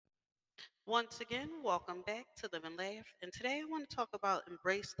Once again, welcome back to Live and Laugh. And today I want to talk about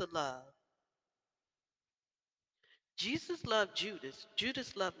embrace the love. Jesus loved Judas.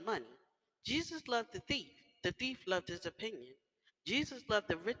 Judas loved money. Jesus loved the thief. The thief loved his opinion. Jesus loved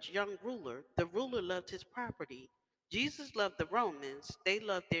the rich young ruler. The ruler loved his property. Jesus loved the Romans. They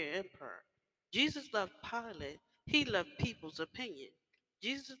loved their emperor. Jesus loved Pilate. He loved people's opinion.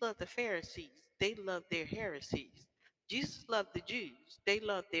 Jesus loved the Pharisees. They loved their heresies. Jesus loved the Jews. They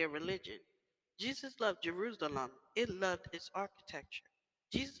loved their religion. Jesus loved Jerusalem. It loved its architecture.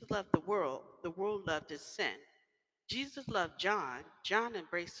 Jesus loved the world loved his sin. Jesus loved John. John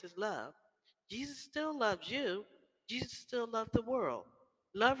embraced his love. Jesus still loves you. Jesus still loved the world.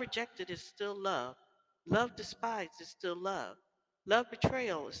 Love rejected is still love. Love despised is still love. Love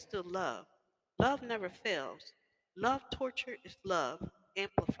betrayal is still love. Love never fails. Love tortured is love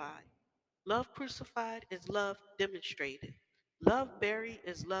amplified. Love crucified is love demonstrated. Love buried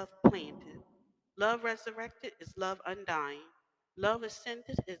is love planted. Love resurrected is love undying. Love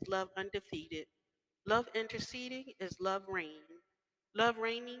ascended is love undefeated. Love interceding is love reigning. Love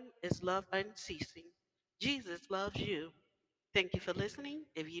reigning is love unceasing. Jesus loves you. Thank you for listening.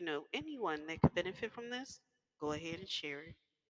 If you know anyone that could benefit from this, go ahead and share it.